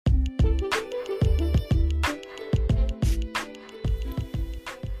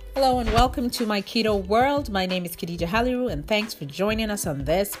Hello and welcome to my keto world. My name is Khadija Haliru and thanks for joining us on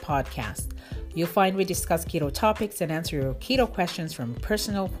this podcast. You'll find we discuss keto topics and answer your keto questions from a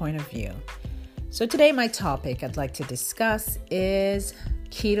personal point of view. So today my topic I'd like to discuss is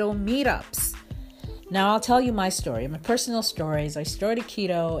keto meetups. Now I'll tell you my story. My personal story is I started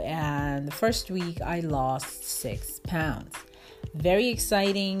keto and the first week I lost 6 pounds. Very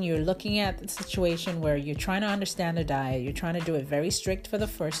exciting. You're looking at the situation where you're trying to understand the diet. You're trying to do it very strict for the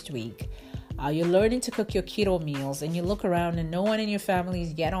first week. You're learning to cook your keto meals and you look around and no one in your family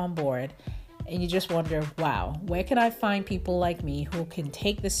is yet on board. And you just wonder, wow, where can I find people like me who can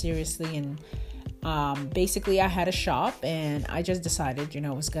take this seriously? And basically I had a shop and I just decided, I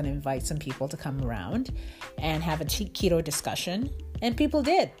was going to invite some people to come around and have a keto discussion. And people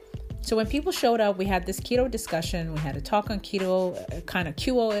did. So when people showed up, we had this keto discussion. We had a talk on keto, kind of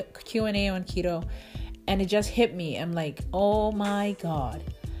Q&A on keto. And it just hit me. I'm like, oh my God,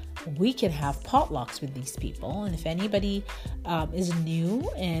 we can have potlucks with these people. And if anybody is new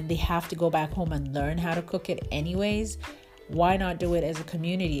and they have to go back home and learn how to cook it anyways, why not do it as a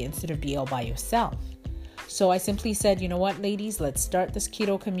community instead of be all by yourself? So I simply said, you know what, ladies, let's start this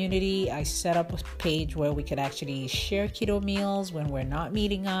keto community. I set up a page where we could actually share keto meals when we're not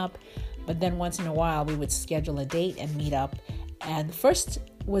meeting up. But then once in a while, we would schedule a date and meet up. And the first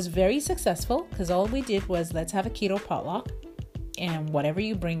was very successful because all we did was let's have a keto potluck. And whatever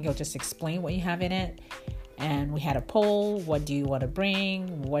you bring, you'll just explain what you have in it. And we had a poll. What do you want to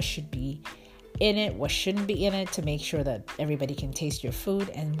bring? What should be in it? What shouldn't be in it to make sure that everybody can taste your food?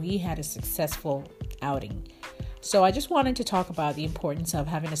 And we had a successful outing. So I just wanted to talk about the importance of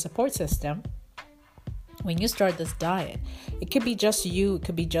having a support system when you start this diet. It could be just you, it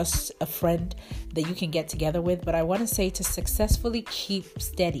could be just a friend that you can get together with, but I want to say to successfully keep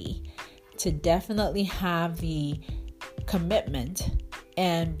steady, to definitely have the commitment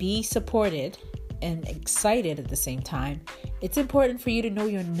and be supported and excited at the same time, it's important for you to know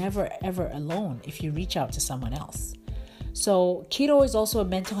you're never ever alone if you reach out to someone else. So keto is also a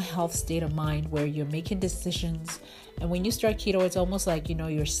mental health state of mind where you're making decisions. And when you start keto, it's almost like,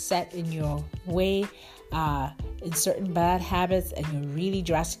 you're set in your way in certain bad habits and you're really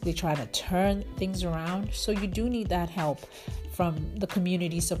drastically trying to turn things around. So you do need that help from the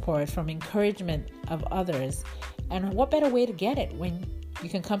community support, from encouragement of others. And what better way to get it when you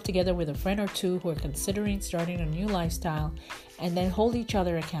can come together with a friend or two who are considering starting a new lifestyle and then hold each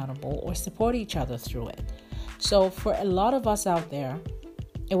other accountable or support each other through it. So for a lot of us out there,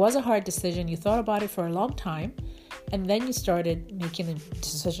 it was a hard decision. You thought about it for a long time, and then you started making a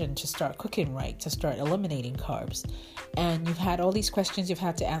decision to start cooking right, to start eliminating carbs. And you've had all these questions you've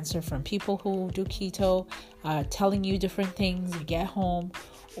had to answer from people who do keto, telling you different things. You get home,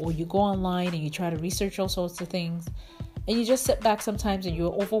 or you go online and you try to research all sorts of things. And you just sit back sometimes and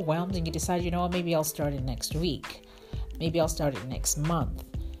you're overwhelmed and you decide, maybe I'll start it next week. Maybe I'll start it next month.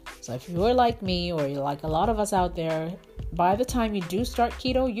 So if you're like me or you're like a lot of us out there, by the time you do start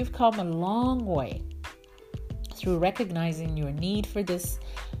keto, you've come a long way through recognizing your need for this,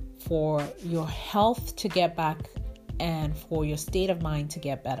 for your health to get back and for your state of mind to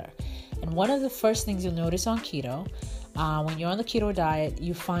get better. And one of the first things you'll notice on keto, when you're on the keto diet,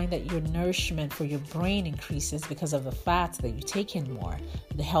 you find that your nourishment for your brain increases because of the fats that you take in more,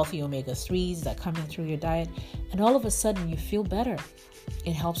 the healthy omega-3s that come in through your diet, and all of a sudden you feel better.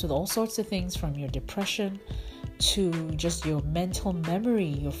 It helps with all sorts of things from your depression to just your mental memory,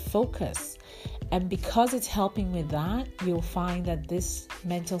 your focus. And because it's helping with that, you'll find that this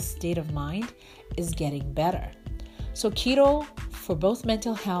mental state of mind is getting better. So keto for both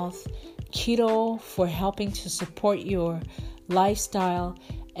mental health, keto for helping to support your lifestyle,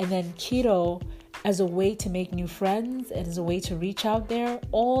 and then keto as a way to make new friends and as a way to reach out there,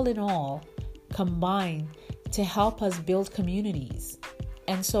 all in all, combine to help us build communities.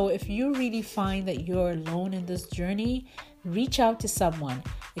 And so if you really find that you're alone in this journey, reach out to someone.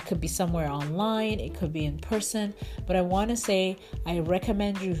 It could be somewhere online, it could be in person, but I want to say I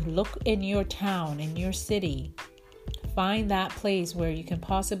recommend you look in your town, in your city. Find that place where you can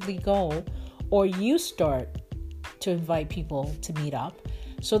possibly go, or you start to invite people to meet up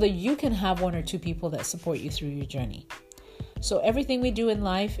so that you can have one or two people that support you through your journey. So everything we do in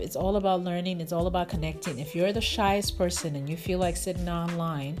life, it's all about learning. It's all about connecting. If you're the shyest person and you feel like sitting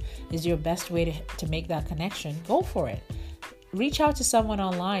online is your best way to make that connection, go for it. Reach out to someone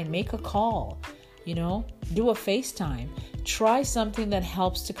online, make a call, do a FaceTime. Try something that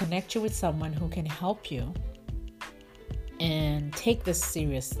helps to connect you with someone who can help you. And take this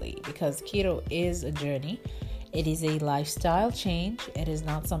seriously because keto is a journey. It is a lifestyle change. It is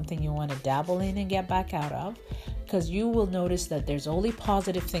not something you want to dabble in and get back out of. because you will notice that there's only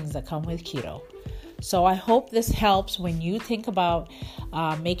positive things that come with keto. So I hope this helps when you think about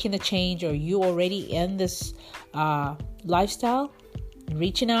making the change, or you already in this lifestyle.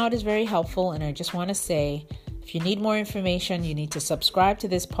 Reaching out is very helpful. And I just want to say, if you need more information, you need to subscribe to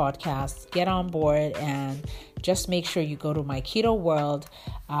this podcast, get on board, and just make sure you go to My Keto World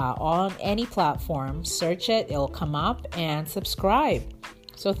on any platform. Search it, it'll come up, and subscribe.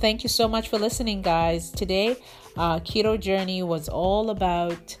 So thank you so much for listening, guys. Today, Keto Journey was all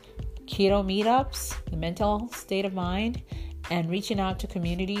about keto meetups, the mental state of mind, and reaching out to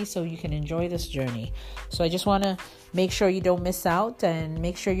community so you can enjoy this journey. So I just want to make sure you don't miss out, and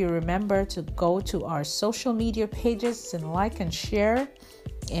make sure you remember to go to our social media pages and like and share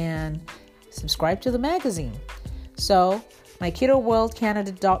and subscribe to the magazine. So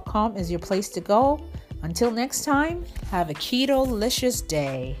MyKetoWorldCanada.com is your place to go. Until next time, have a keto-licious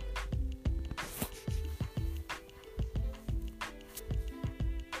day.